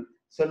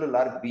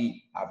செல்லுலார் பி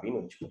அப்படின்னு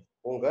வச்சுக்கோங்க,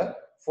 உங்க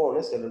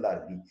போனு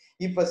செல்லுலார் பி.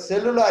 இப்ப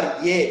செல்லுலார்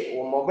ஏ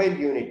மொபைல்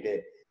யூனிட்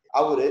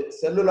அவரு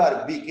செல்லுலார்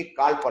பிக்கு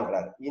கால்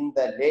பண்றாரு. இந்த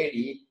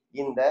லேடி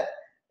இந்த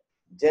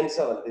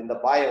ஜென்ஸை வந்து இந்த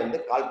பாயை வந்து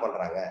கால்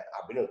பண்றாங்க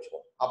அப்படின்னு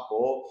வச்சுக்கோம். அப்போ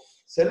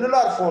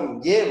செல்லுலார் போன்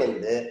ஏ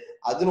வந்து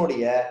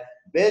அதனுடைய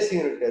பேஸ்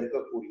யூனிட்ல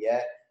இருக்கக்கூடிய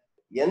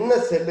என்ன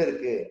செல்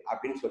இருக்கு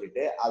அப்படின்னு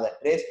சொல்லிட்டு அதை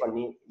ட்ரேஸ்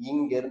பண்ணி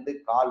இங்க இருந்து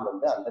கால்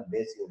வந்து அந்த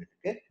பேஸ்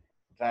யூனிட்டுக்கு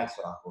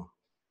டிரான்ஸ்ஃபர் ஆகும்.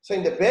 ஸோ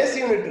இந்த பேஸ்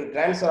யூனிட்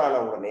டிரான்ஸ்ஃபர் ஆன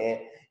உடனே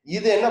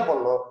இது என்ன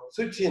பண்ணும்,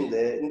 சுவிட்ச்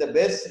இந்த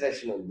பேஸ்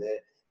ஸ்டேஷன் வந்து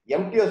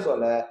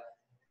MTSOல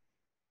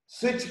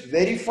switch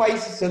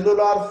verifies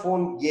cellular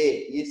phone A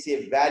is a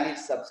valid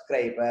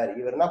subscriber.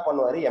 இவர் என்ன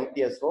பண்ணுவாரு,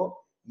 MTSO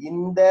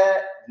இந்த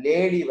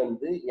லேடி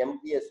வந்து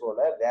MTSOல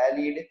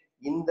வேலிட்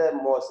இந்த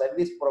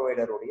சர்வீஸ்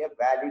ப்ரொவைடருடைய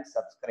வேலிட்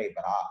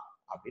சப்ஸ்கிரைபரா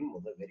அப்படின்னு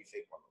முதல்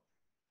வெரிஃபை பண்ணும்.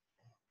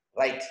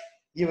 ரைட்,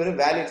 இவர்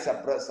வேலிட்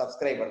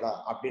சப்ஸ்கிரைபர் தான்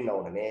அப்படின்ன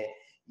உடனே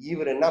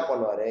இவர் என்ன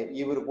பண்ணுவாரு,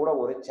 இவர் கூட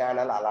ஒரு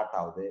சேனல் அலர்ட்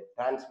ஆகுது,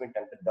 டிரான்ஸ்மிட்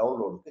அண்ட்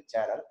டவுன்லோடுக்கு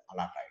சேனல்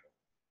அலர்ட் ஆயிடும்.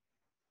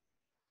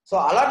 ஸோ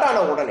அலர்ட் ஆன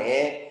உடனே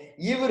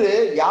இவரு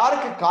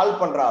யாருக்கு கால்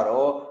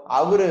பண்றாரோ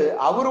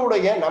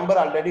அவருடைய நம்பர்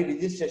ஆல்ரெடி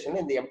ரிஜிஸ்ட்ரேஷன்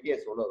இந்த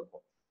MTSOல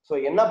இருக்கும். ஸோ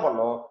என்ன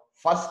பண்ணும்,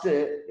 ஃபர்ஸ்ட்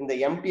இந்த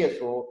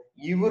MTSO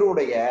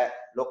இவருடைய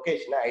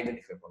லொகேஷனை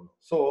ஐடென்டிஃபை பண்ணும்.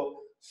 ஸோ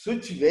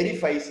சுவிட்ச்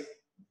வெரிஃபைஸ்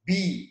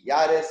பி,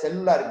 யாரு,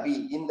 செல்லுலார் பி.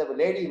 இந்த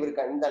லேடி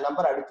இவருக்கு இந்த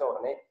நம்பர் அடிச்ச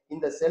உடனே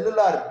இந்த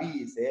செல்லுலார் பி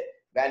இஸ்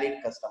வேலிட்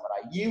கஸ்டமரா,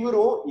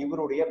 இவரும்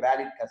இவருடைய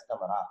வேலிட்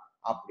கஸ்டமரா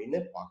அப்படின்னு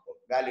பார்க்கும்,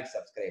 வேலிட்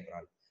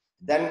சப்ஸ்கிரைபரா.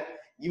 தென்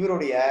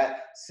இவருடைய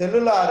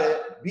செல்லுலார்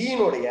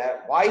பியினுடைய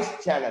வாய்ஸ்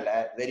சேனலை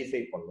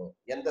வெரிஃபை பண்ணும்,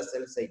 எந்த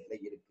செல் சைட்ல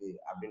இருக்கு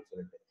அப்படின்னு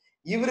சொல்லிட்டு.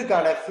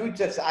 இவருக்கான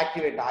ஃபியூச்சர்ஸ்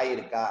ஆக்டிவேட்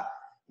ஆயிருக்கா,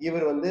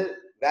 இவர் வந்து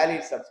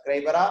வேலிட்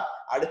சப்ஸ்கிரைபரா,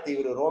 அடுத்து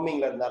இவர்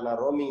ரோமிங்ல இருந்தாருன்னா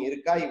ரோமிங்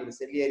இருக்கா, இவர்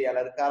செல்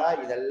ஏரியால இருக்காரா,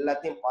 இது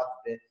எல்லாத்தையும்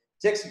பார்த்துட்டு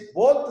checks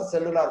both the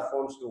cellular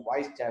phones to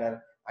voice channel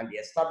and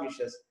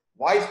establishes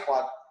voice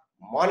path,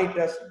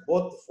 monitors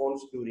both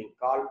phones during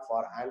call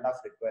for handoff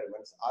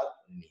requirements or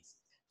release.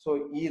 So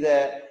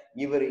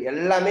இவர்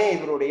எல்லாமே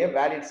இவருடைய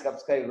வேலிட்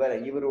சப்ஸ்கிரைபர்,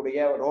 இவருடைய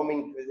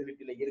ரோமிங்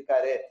ஃபெசிலிட்டியில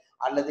இருக்காரு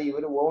அல்லது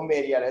இவர் ஹோம்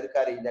ஏரியால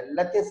இருக்காரு, இது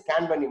எல்லாத்தையும்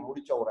ஸ்கேன் பண்ணி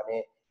முடிச்ச உடனே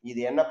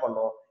இது என்ன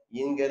பண்ணும்,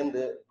 இங்க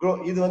இருந்து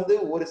இது வந்து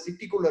ஒரு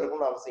சிட்டிக்குள்ள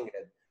இருக்கணும்னு அவசியம்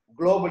கிடையாது,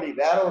 குளோபலி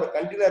வேற ஒரு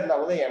கண்ட்ரில இருந்தா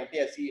கூட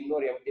எம்டிஎஸ்சி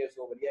இன்னொரு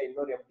எம்டிஎஸ்ஓ வழியா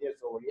இன்னொரு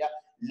எம்டிஎஸ்ஓ வழியா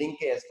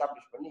லிங்கை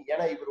எஸ்டாப்ளிஷ் பண்ணி,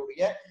 ஏன்னா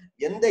இவருடைய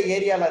எந்த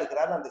ஏரியால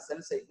இருக்கிறாரு அந்த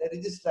செல் சைட்ல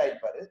ரிஜிஸ்டர்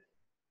ஆயிருப்பாரு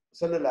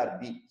செல்லுலார்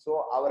பி. ஸோ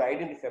அவர்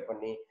ஐடென்டிஃபை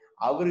பண்ணி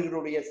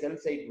அவர்களுடைய செல்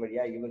சைட்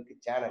வழியா இவருக்கு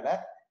சேனலை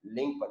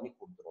லிங்க் பண்ணி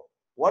கொடுத்துரும்.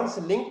 ஒன்ஸ்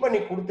லிங்க் பண்ணி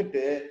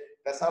கொடுத்துட்டு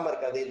பேசாம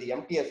இருக்காது. இது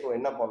எம்டிஎஸ்ஓ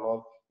என்ன பண்ணும்,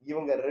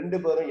 இவங்க ரெண்டு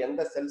பேரும்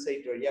எந்த செல்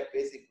சைட் வழியா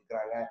பேசிட்டு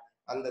இருக்கிறாங்க,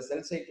 அந்த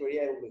செல் சைட்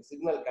வழியா இவங்களுக்கு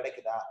சிக்னல்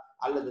கிடைக்குதா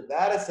அல்லது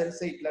வேற செல்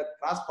சைட்ல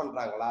கிராஸ்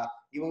பண்றாங்களா,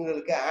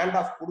 இவங்களுக்கு ஹேண்ட்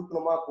ஆஃப்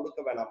கொடுக்கணுமா கொடுக்க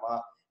வேணாமா,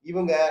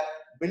 இவங்க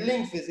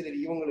பில்லிங் ஃபெசிலிட்டி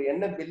இவங்களுக்கு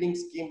என்ன பில்லிங்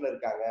ஸ்கீம்ல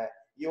இருக்காங்க,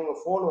 இவங்க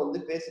போன்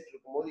வந்து பேசிட்டு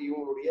இருக்கும்போது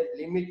இவங்களுடைய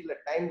லிமிட்ல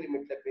டைம்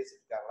லிமிட்ல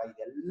பேசிட்டு இருக்காங்களா,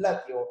 இது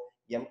எல்லாத்தையும்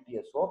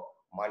எம்டிஎஸ்ஓ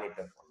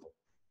மானிட்டர் பண்ணும்.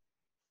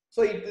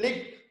 So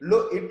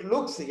it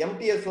looks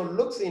MTSO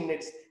looks in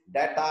its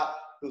data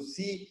to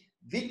see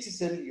which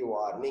cell you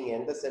are. நீங்க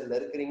எந்த செல்ல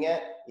இருக்கீங்க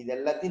இது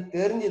எல்லாத்தையும்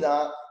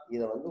தெரிஞ்சுதான்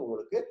இத வந்து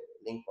உங்களுக்கு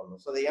லிங்க்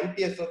பண்ணும். So the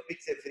MTSO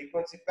picks a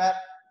frequency pair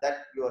that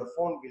your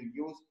phone will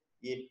use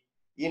it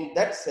in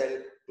that cell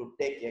to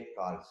take a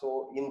call. So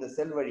இந்த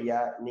செல் வழியா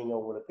நீங்க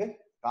உங்களுக்கு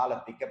காலை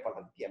பிக்கப்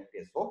பண்றதுக்கு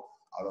MTSO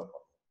allow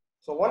பண்ணும்.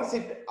 So once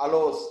it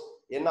allows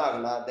என்ன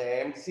ஆகுனா the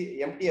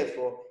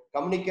MTSO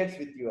communicates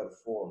with your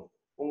phone.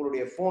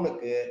 உங்களுடைய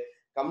போனுக்கு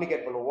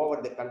கம்யூனிகேட் பண்ணும்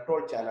over the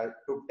control channel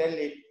to tell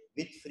it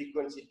which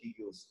frequency to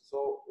use. So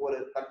ஒரு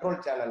கண்ட்ரோல்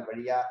சேனல்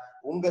வழியா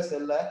உங்க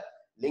செல்ல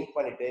லிங்க்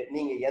பண்ணிட்டு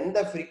நீங்க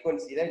எந்த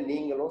ஃப்ரீக்வன்சியில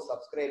நீங்களும்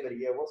சப்ஸ்கிரைபர்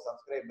ஏவும்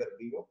சப்ஸ்கிரைபர்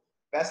பியும்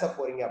பேச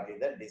போறீங்க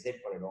அப்படின்றத டிசைட்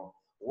பண்ணிடும்.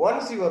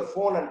 Once your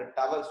phone and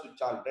tower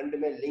சுவிட்ச் ஆன்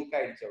ரெண்டுமே லிங்க்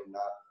ஆயிடுச்சு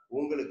அப்படின்னா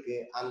உங்களுக்கு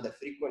அந்த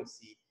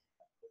ஃப்ரீக்வன்சி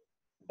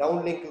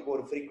டவுன் லிங்க்கு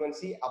ஒரு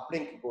ஃப்ரீக்வன்சி அப்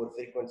லிங்க்கு ஒரு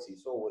ஃப்ரீக்வன்சி.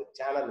 ஸோ ஒரு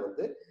சேனல்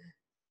வந்து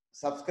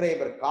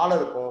சப்ஸ்கிரைபர்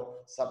காலருக்கும்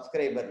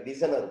சப்ஸ்கிரைபர்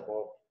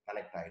லிசனருக்கும்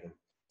கனெக்ட் ஆயிடும்.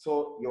 So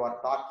you are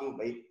talking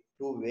by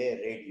டூ-வே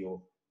radio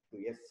to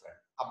a friend.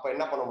 அப்ப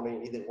என்ன பண்ண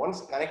முடியும், இது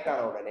ஒன்ஸ் கனெக்ட்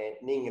ஆன உடனே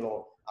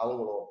நீங்களும்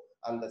அவங்களும்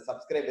அந்த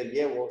சப்ஸ்கிரைபர்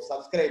ஏவும்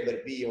சப்ஸ்கிரைபர்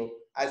பியும்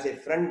ஆஸ் ஏ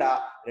ஃப்ரெண்டா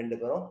ரெண்டு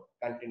பேரும்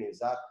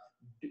கண்டினியூஸா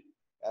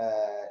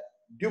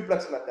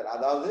டியூப்ளெக்ஸ் மெத்தட்,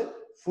 அதாவது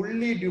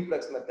ஃபுல்லி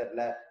டியூப்ளெக்ஸ்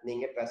மெத்தட்ல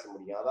நீங்க பேச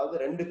முடியும். அதாவது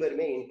ரெண்டு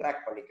பேருமே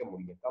இன்டராக்ட் பண்ணிக்க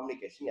முடியும்,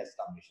 கம்யூனிகேஷன்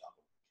எஸ்டாப்ளிஷ் ஆகும்.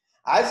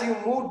 As you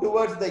move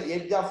towards the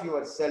edge of your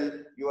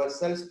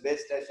cell's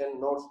base station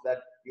notes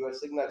that your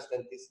signal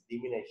strength is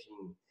diminishing.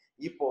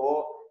 இப்போ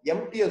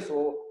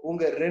MTSO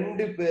உங்க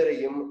ரெண்டு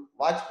பேரையும்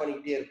வாட்ச்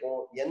பண்ணிக்கிட்டே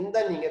இருக்கும், எந்த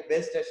நீங்க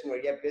பேஸ் ஸ்டேஷன்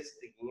வழியா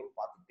பேசிட்டு இருக்கீங்கன்னு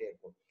பார்த்துட்டே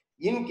இருக்கும்.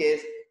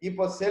 இன்கேஸ்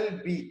இப்போ செல்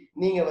பி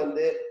நீங்க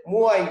வந்து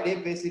மூவ் ஆகிட்டே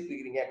பேசிட்டு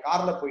இருக்கீங்க,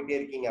 கார்ல போயிட்டே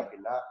இருக்கீங்க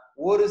அப்படின்னா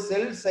ஒரு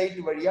செல் சைட்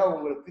வழியா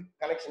உங்களுக்கு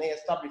கனெக்ஷனை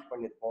எஸ்டாப்ளிஷ்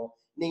பண்ணிருக்கோம்.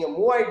 நீங்க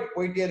மூவ் ஆகிட்டு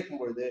போயிட்டே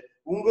இருக்கும் பொழுது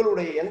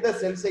உங்களுடைய எந்த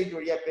செல் சைட்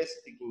வழியா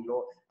பேசிட்டு இருக்கீங்களோ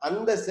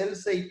அந்த செல்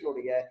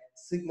சைட்னுடைய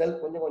சிக்னல்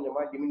கொஞ்சம்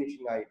கொஞ்சமா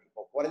டிமினிஷிங் ஆகிட்டு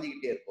இருக்கும்,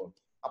 குறைஞ்சிக்கிட்டே இருக்கும்.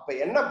 அப்ப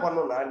என்ன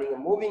பண்ணும்னா நீங்க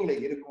மூவிங்ல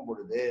இருக்கும்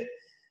பொழுது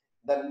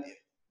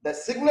the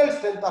signal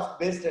strength of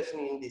base station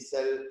in the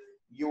cell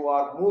you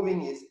are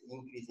moving is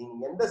increasing.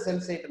 எந்த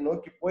செல் சைட்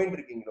நோக்கி போயிட்டு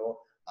இருக்கீங்களோ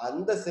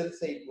அந்த செல்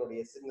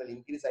சைட்னுடைய சிக்னல்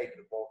இன்க்ரீஸ் ஆயிட்டு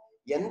இருக்கும்.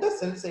 எந்த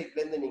செல் சைட்ல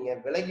இருந்து நீங்க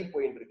விலகி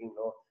போயிட்டு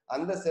இருக்கீங்களோ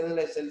அந்த செல்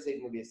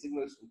சைட்னுடைய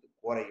சிக்னல் ஸ்ட்ரென்த்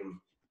குறையும்.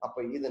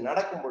 அப்ப இது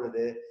நடக்கும்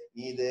பொழுது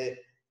இது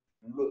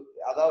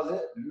அதாவது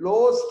லோ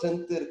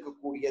ஸ்ட்ரென்த்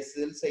இருக்கக்கூடிய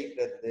செல்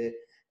சைட்ல இருந்து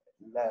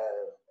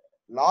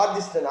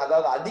லார்ஜ் ஸ்ட்ரென்த்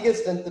அதாவது அதிக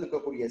ஸ்ட்ரென்த்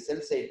இருக்கக்கூடிய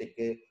செல்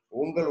சைட்டுக்கு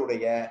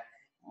உங்களுடைய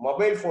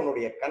மொபைல்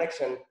போனுடைய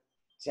கனெக்ஷன்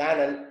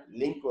சேனல்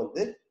லிங்க்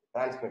வந்து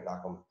டிரான்ஸ்மிட்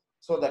ஆகும்.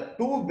 So the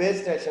two base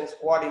stations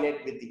coordinate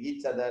with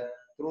each other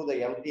through the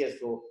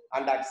MTSO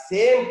and at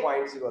same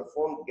points your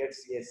phone gets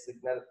a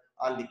signal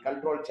on the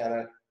control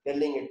channel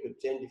telling it to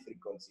change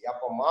frequency.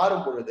 அப்ப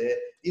மாறும் பொழுது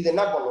இது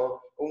என்ன பண்ணும்,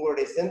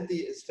 உங்களுடைய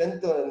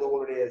strength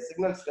உங்களுடைய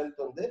signal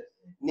strength வந்து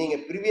நீங்க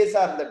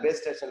ப்ரீவியஸா இருந்த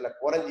பேஸ் ஸ்டேஷன்ல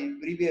குறைஞ்சி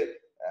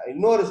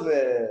இன்னொரு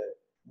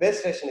பேஸ்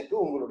ஸ்டேஷனுக்கு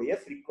உங்களுடைய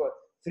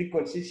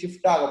ஃப்ரீக்வன்சி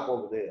ஷிஃப்ட் ஆக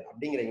போகுது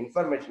அப்படிங்கிற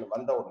இன்ஃபர்மேஷன்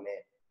வந்த உடனே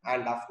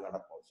ஹேண்ட் ஆஃப்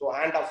நடக்கும். So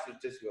hand of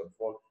ஸ்விட்சஸ் your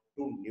phone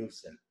to new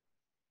செல்.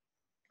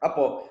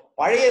 அப்போ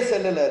பழைய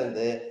செல்லுல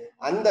இருந்து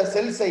அந்த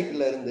செல்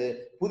சைட்ல இருந்து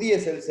புதிய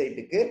செல்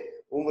சைட்டுக்கு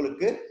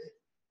உங்களுக்கு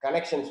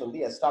கனெக்ஷன்ஸ் வந்து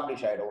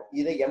எஸ்டாப்ளிஷ் ஆயிடும்.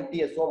 இதை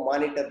MTSO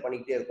மானிட்டர்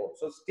பண்ணிக்கிட்டே இருக்கும்.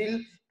 So still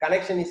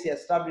connection is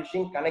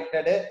establishing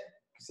connected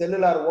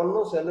cellular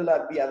ஒன்னும்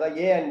செல்லுலார் பி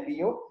அதாவது A and B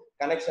யும்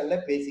கனெக்ஷன்ல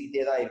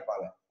பேசிக்கிட்டே தான்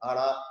இருப்பாங்க.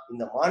 ஆனா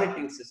இந்த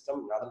மானிட்டரிங்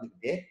சிஸ்டம்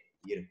நடந்துகிட்டே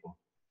இருக்கும்.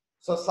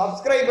 So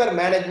subscriber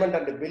management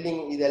and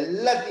billing இது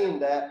எல்லாத்தையும்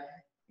இந்த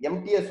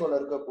MTSOல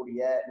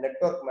இருக்கக்கூடிய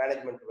நெட்வொர்க்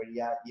மேனேஜ்மெண்ட்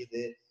வழியா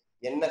இது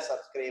என்ன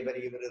சப்ஸ்கிரைபர்,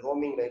 இவர்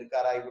ரோமிங்ல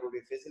இருக்காரா,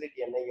 இவருடைய ஃபெசிலிட்டி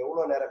என்ன,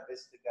 எவ்வளவு நேரம்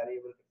பேசிட்டு இருக்காரு,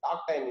 இவருக்கு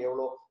டாக் டைம்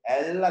எவ்வளோ,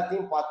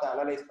 எல்லாத்தையும் பார்த்து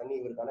அனலைஸ் பண்ணி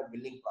இவருக்கான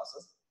பில்லிங்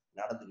ப்ராசஸ்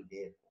நடந்துகிட்டே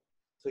இருக்கும்.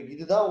 ஸோ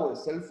இதுதான் ஒரு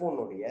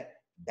செல்போனுடைய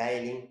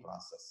டயலிங்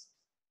ப்ராசஸ்.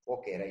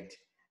 Okay right.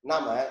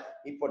 நாம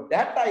இப்போ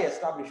டேட்டா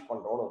எஸ்டாப்ளிஷ்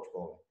பண்றோம்னு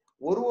வச்சுக்கோங்க.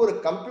 ஒரு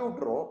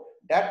கம்ப்யூட்டரும்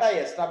டேட்டா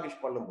எஸ்டாப்ளிஷ்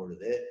பண்ணும்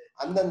பொழுது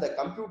அந்தந்த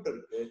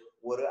கம்ப்யூட்டருக்கு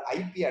ஒரு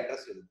IP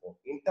அட்ரஸ் இருக்கும்,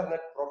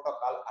 இன்டர்நெட்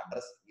புரோட்டோகால்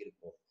அட்ரஸ்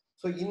இருக்கும்.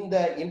 ஸோ இந்த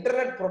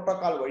இன்டர்நெட்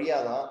புரோட்டோகால் வழியா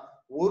தான்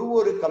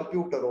ஒரு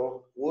கம்ப்யூட்டரும்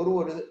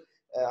ஒரு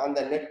அந்த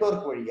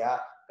நெட்வொர்க் வழியா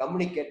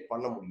கம்யூனிகேட்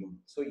பண்ண முடியும்.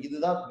 ஸோ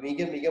இதுதான்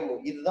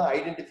இதுதான்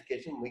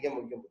ஐடென்டிஃபிகேஷன் மிக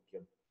மிக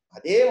முக்கியம்.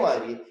 அதே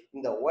மாதிரி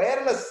இந்த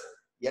ஒயர்லெஸ்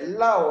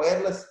எல்லா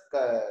ஒயர்லெஸ்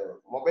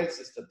மொபைல்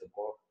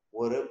சிஸ்டத்துக்கும்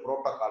ஒரு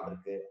புரோட்டோகால்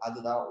இருக்கு.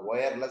 அதுதான்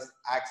ஒயர்லெஸ்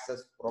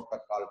ஆக்சஸ்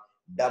புரோட்டோகால்,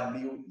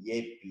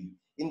 WAP.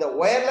 இந்த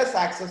wireless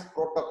access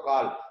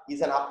protocol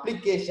is an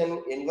application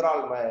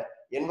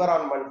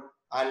environment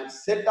and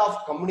set of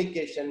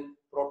communication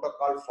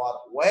protocol for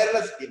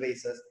wireless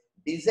devices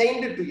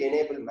designed to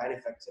enable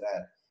manufacturer,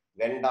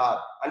 vendor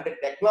and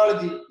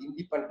technology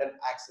independent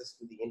access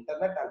to the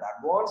internet and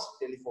advanced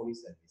telephony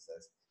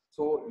services.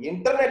 So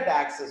internet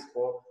access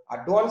ko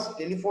advanced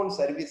telephone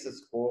services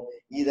ko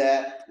இத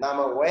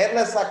நாம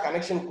ஒயர்லெஸ்ஸா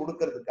connection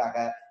கொடுக்கிறதுக்காக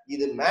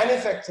இது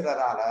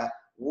மேனுஃபேக்சரரால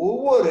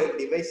ஒவ்வொரு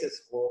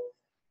டிவைசஸ்க்கும்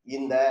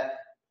இந்த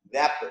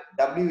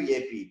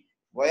WAP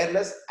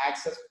wireless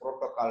access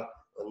protocol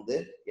வந்து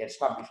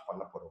establish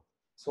பண்ணப்படும்.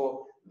 So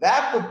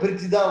WAP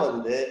bridge தான்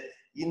வந்து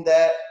இந்த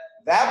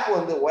WAP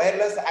வந்து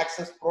ஒயர்லெஸ்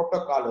ஆக்சஸ்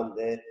புரோட்டோகால்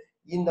வந்து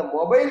இந்த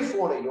மொபைல்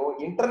போனையும்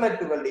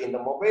இன்டர்நெட் வேர்ல்டு, இந்த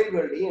மொபைல்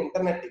வேர்ல்டையும்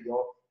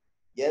இன்டர்நெட்டையும்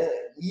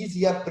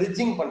ஈஸியா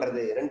பிரிட்ஜிங்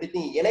பண்றது,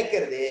 ரெண்டுத்தையும்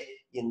இணைக்கிறதே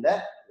இந்த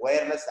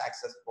ஒயர்லெஸ்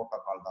ஆக்சஸ்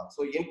புரோட்டோகால் தான்.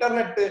 ஸோ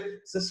இன்டர்நெட்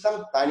சிஸ்டம்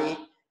தனி,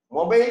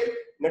 மொபைல்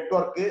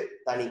நெட்வொர்க்கு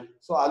தனி.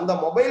 ஸோ அந்த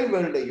மொபைல்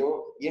வேர்ல்டையும்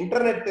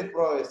இன்டர்நெட்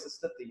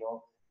சிஸ்டத்தையும்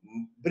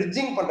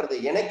பிரிட்ஜிங் பண்றது,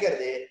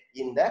 இணைக்கிறதே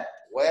இந்த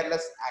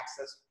ஒயர்லெஸ்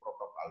ஆக்சஸ்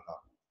புரோட்டோகால்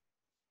தான்.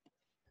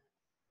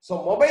 So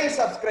mobile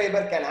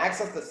subscriber can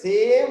access the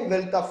same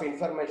wealth of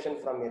information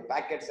from a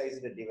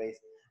packet-sized device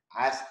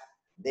as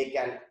they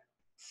can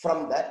from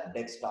the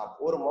desktop.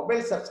 ஒரு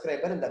mobile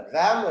subscriber இந்த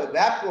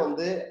WAP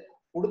வந்து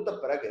கொடுத்த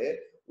பிறகு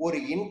ஒரு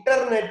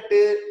இன்டர்நெட்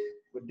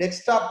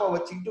டெஸ்க்டாப்பை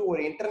வச்சுக்கிட்டு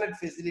ஒரு இன்டர்நெட்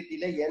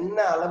ஃபெசிலிட்டியில என்ன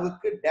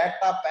அளவுக்கு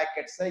டேட்டா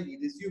பேக்கெட்ஸை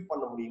ரிசீவ்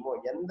பண்ண முடியுமோ,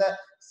 எந்த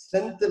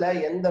ஸ்ட்ரென்த்ல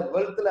எந்த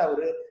வெல்த்ல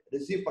அவரு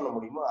ரிசீவ் பண்ண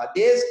முடியுமோ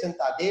அதே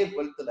ஸ்ட்ரென்த் அதே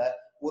வெல்த்ல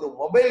ஒரு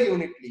மொபைல்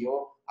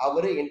யூனிட்லயும்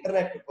அவரு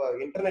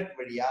இன்டர்நெட்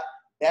வழியா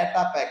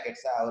டேட்டா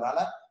பேக்கெட்ஸை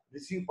அவரால்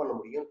ரிசீவ் பண்ண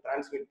முடியும்,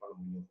 டிரான்ஸ்மிட் பண்ண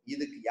முடியும்.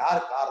 இதுக்கு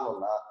யார்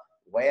காரணம்னா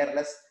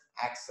wireless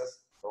access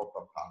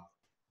protocol.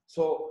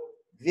 So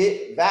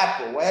WAP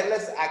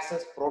wireless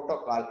access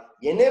protocol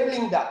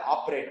enabling the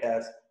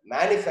operators,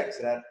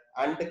 manufacturer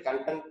and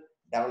content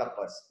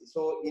developers.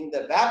 So இந்த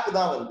WAP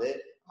தான் வந்து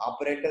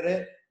ஆபரேட்டரு,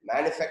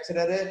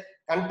 மேனுஃபேக்சரரு,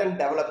 கண்டென்ட்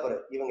டெவலப்பர்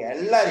இவங்க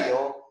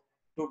எல்லாரையும்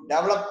to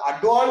develop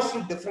advanced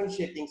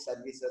differentiating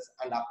services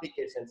and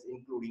applications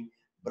including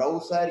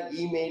browser,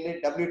 email,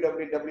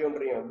 www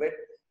web,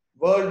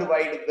 world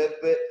wide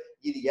web,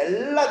 இது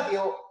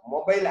எல்லாத்தையும்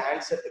mobile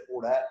handset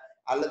கூட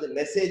அல்லது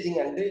messaging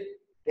and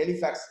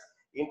டெலிஃபாக்ஸ்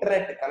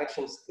internet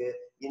கனெக்ஷன்ஸ்க்கு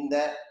இந்த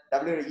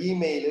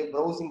இமெயில்,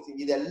 ப்ரௌசிங்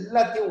இது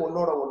எல்லாத்தையும்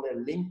ஒன்னோட ஒன்று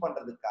லிங்க்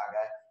பண்றதுக்காக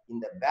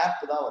இந்த WAP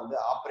தான் வந்து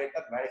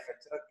ஆபரேட்டர்,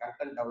 மேனுஃபேக்சரர்,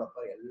 கண்டென்ட்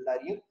டெவலப்பர்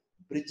எல்லாரையும்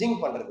பிரிட்ஜிங்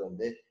பண்றது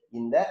வந்து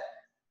இந்த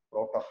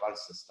புரோட்டோகால்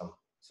சிஸ்டம்.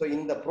 ஸோ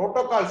இந்த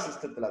புரோட்டோகால்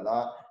சிஸ்டத்துல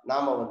தான்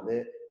நாம வந்து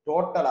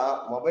டோட்டலா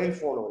மொபைல்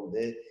போன்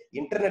வந்து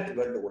இன்டர்நெட்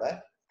வேர்ல்டு கூட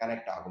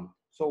கனெக்ட் ஆகும்.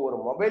 ஸோ ஒரு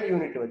மொபைல்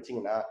யூனிட்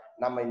வச்சிங்கன்னா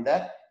நம்ம இந்த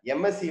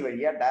MSC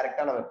வழியா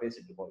டைரக்டா நம்ம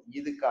பேசிட்டு இருக்கோம்.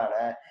 இதுக்கான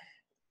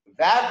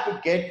WAP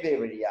கேட்வே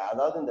வழியா,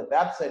 அதாவது இந்த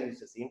WAP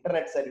சர்வீசஸ்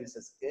இன்டர்நெட்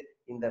சர்வீசஸ்க்கு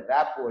இந்த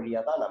WAP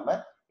வழியா தான் நம்ம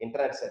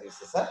இன்டர்நெட்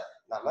சர்வீசஸை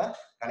நம்ம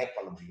கனெக்ட்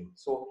பண்ண முடியும்.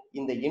 ஸோ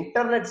இந்த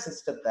இன்டர்நெட்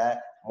சிஸ்டத்தை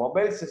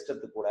மொபைல்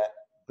சிஸ்டத்துக்கு கூட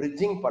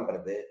பிரிட்ஜிங்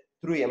பண்றது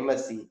த்ரூ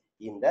MSC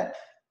இந்த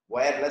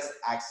wireless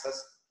access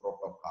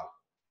protocol.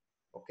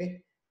 Okay,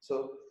 so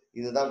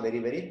இதுதான் வெரி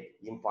வெரி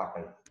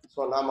இம்பார்ட்டன்ட்.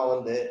 ஸோ நாம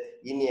வந்து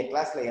இன்னைய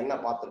கிளாஸ்ல என்ன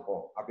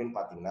பார்த்துருக்கோம் அப்படின்னு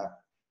பார்த்தீங்கன்னா,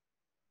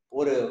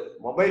 ஒரு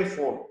மொபைல்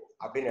ஃபோன்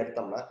அப்படின்னு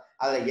எடுத்தோம்னா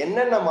அதுல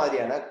என்னென்ன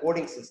மாதிரியான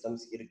கோடிங்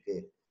சிஸ்டம்ஸ் இருக்கு,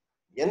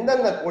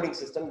 எந்தெந்த கோடிங்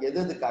சிஸ்டம்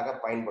எது எதுக்காக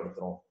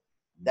பயன்படுத்துறோம்,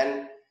 தென்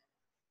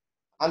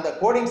அந்த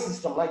கோடிங்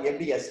சிஸ்டம்லாம்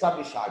எப்படி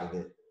எஸ்டாப்ளிஷ்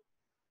ஆகுது,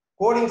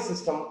 கோடிங்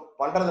சிஸ்டம்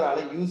பண்றதுனால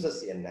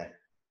யூசஸ் என்ன,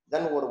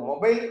 தென் ஒரு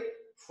மொபைல்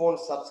போன்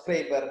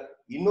சப்ஸ்கிரைபர்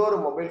இன்னொரு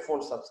மொபைல்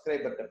போன்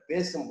சப்ஸ்கிரைபர்கிட்ட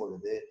பேசும்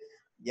பொழுது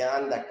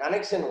அந்த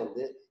கனெக்ஷன்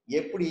வந்து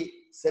எப்படி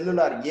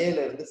செல்லுலார் ஏல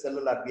இருந்து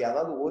செல்லுலார் பி,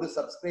 அதாவது ஒரு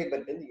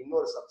சப்ஸ்கிரைபருக்கு இருந்து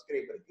இன்னொரு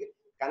சப்ஸ்கிரைபருக்கு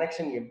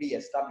கனெக்ஷன் எப்படி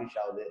எஸ்டாப்ளிஷ்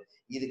ஆகுது,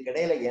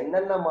 இதுக்கிடையில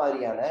என்னென்ன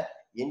மாதிரியான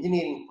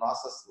என்ஜினியரிங்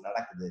ப்ராசஸ்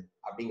நடக்குது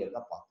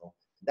அப்படிங்கிறத பார்த்தோம்.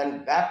 தென்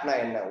WAPனா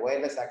என்ன,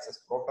 ஒயர்லெஸ் ஆக்சஸ்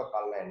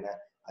புரோட்டோகால்னா என்ன,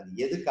 அது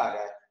எதுக்காக,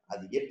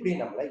 அது எப்படி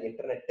நம்மள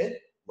இன்டர்நெட்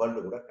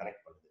வேர்ல்டு கூட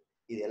கனெக்ட் பண்ணுது,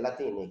 இது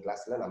எல்லாத்தையும் இன்னைக்கு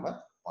கிளாஸ்ல நம்ம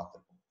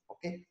பார்த்துருக்கோம்.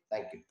 Okay,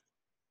 thank you.